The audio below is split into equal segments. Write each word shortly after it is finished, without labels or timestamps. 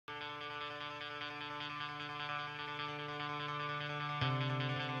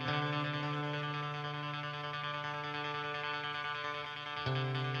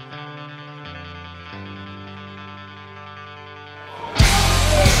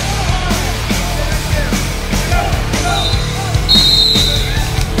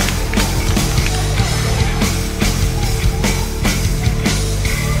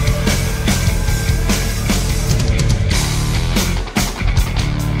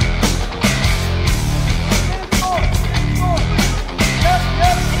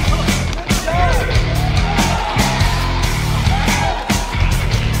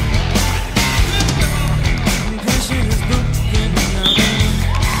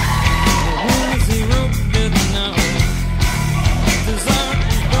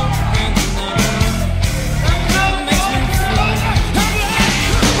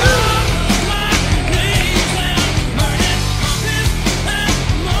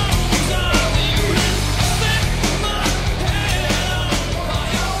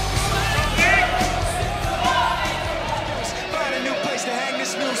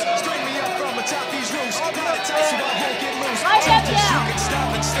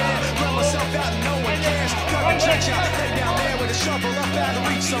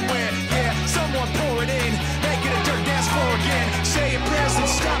somewhere. Yeah, someone pour it in, make it a dirt dance floor again. Say your prayers and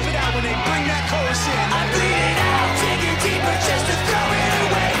stop it out when they bring that chorus in. I bleed it out, digging deeper just to throw it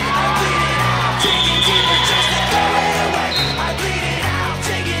away. I bleed it out, digging deeper just to throw it away. I bleed it out,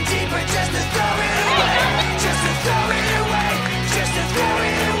 digging deeper just to throw it away. Just to throw it away, just to throw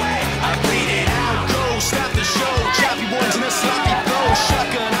it away. I bleed it out. Go, stop the show, choppy words in a sloppy flow.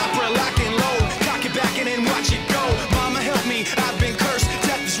 Shotgun opera, lock and load, cock it back and then watch it go. Mama help me, I've been cursed.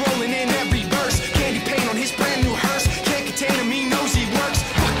 Death is rolling in every verse. Candy paint on his brand new hearse. Can't contain him, he knows he works.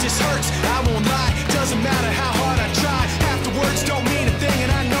 Fuck, this hurts, I won't lie. Doesn't matter how hard I try. Half the words don't mean a thing,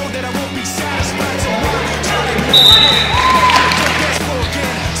 and I know that I won't be satisfied. So why try to know it? Make it dance floor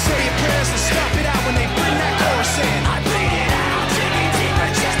again. Say your prayers and stop it out when they bring that chorus in. I bleed it out, digging deeper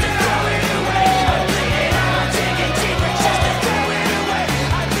just to throw it away. I bleed it out, digging deeper just to throw it away.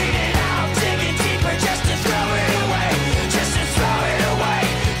 I bleed it out, digging deeper just to throw it away. Just to throw it away,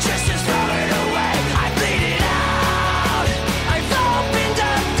 just to throw it away. I bleed it out. I've opened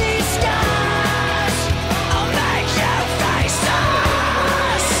up these skies. I'll make you face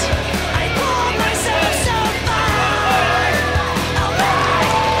us. I pull myself so far. I'll make you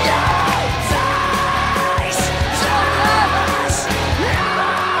face us.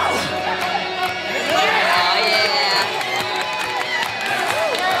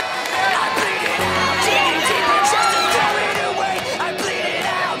 I bleed it out, digging deeper just to throw it away. I bleed it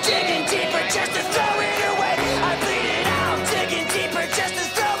out, digging deeper just to throw it away. I bleed it out, digging deeper just to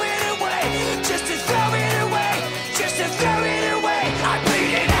throw it away. Just to throw it away, just to throw it away. I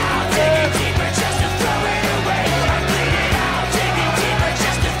bleed it out, digging deeper just to throw it away. I bleed it out, digging deeper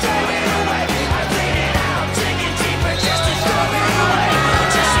just to throw it away. I bleed it out, digging deeper just to throw it away.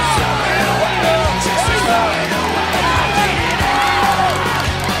 Just to throw it away, just to throw it away. I bleed it out.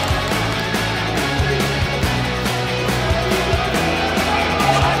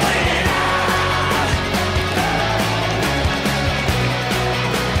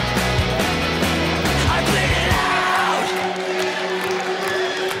 I bleed it out. I bleed it out.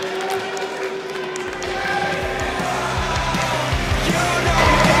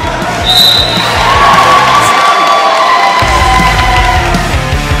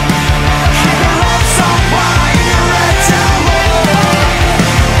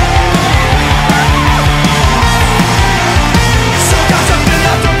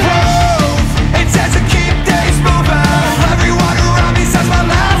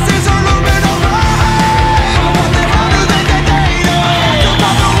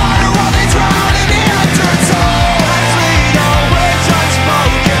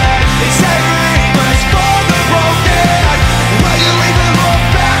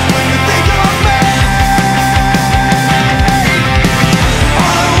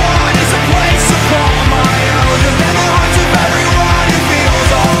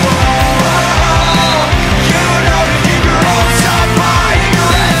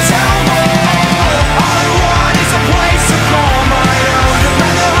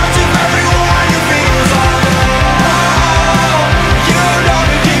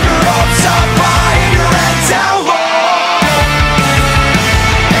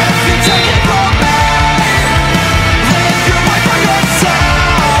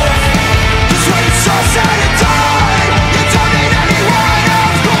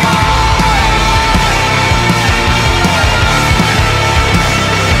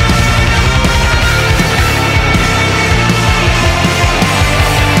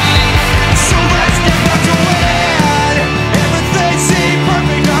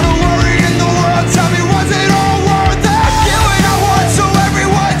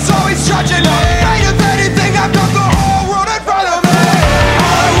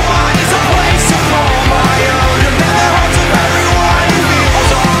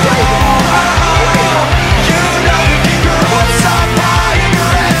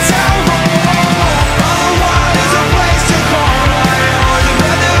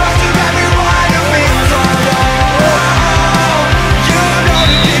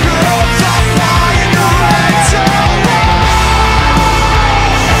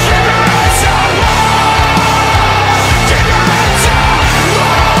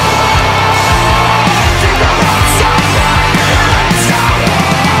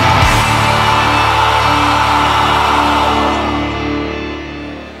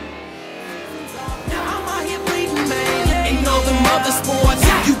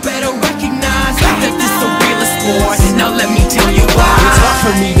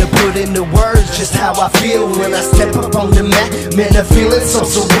 just how I feel when I step up on the mat. Man, I feel it so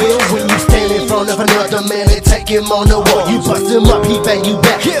surreal when you stand in front of another man and take him on the wall. You bust him up, he bang you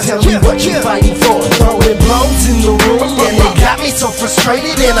back. Tell me what you fighting for. Throwing blows in the room and they got me me so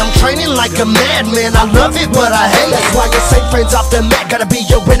frustrated, and I'm training like a madman. I love it, but I hate it. That's why you say friends off the mat gotta be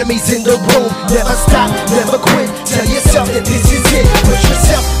your enemies in the room. Never stop, never quit. Tell yourself that this is it. Push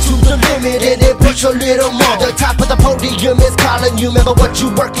yourself to the limit and then push a little more. The top of the podium is calling you. Remember what you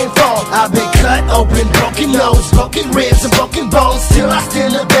working for. I've been cut open, broken nose, broken ribs, and broken bones. Still I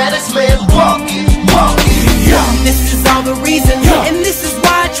still the baddest man walking, walking. Yeah. This is all the reason, and this is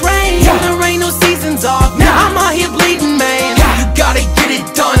why I train. There ain't no seasons off. I'm out here bleeding, man. You gotta get it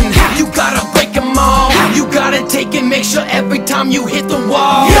done. You gotta break them all. You gotta take it, make sure every time you hit the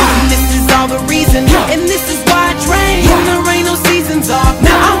wall. This is all the reason, and this is why I train. There ain't no seasons off.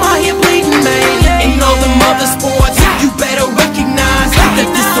 I'm out here bleeding, man. In all the other sports, you better recognize that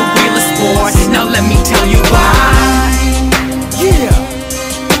this is the realest sport. Now let me tell you why. Yeah.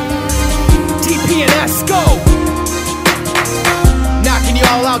 TP&S, go! Knocking you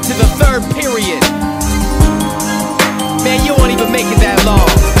all out to the third period. Man, you won't even make it that long.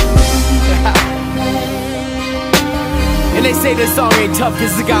 And they say this song ain't tough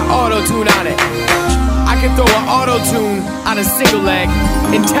cause it got auto-tune on it. I can throw an auto-tune on a single leg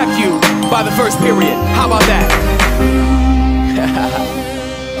and tech you by the first period. How about that?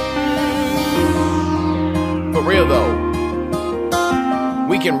 For real though,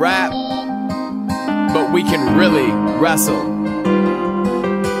 we can rap, but we can really wrestle.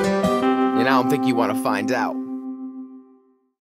 And I don't think you want to find out.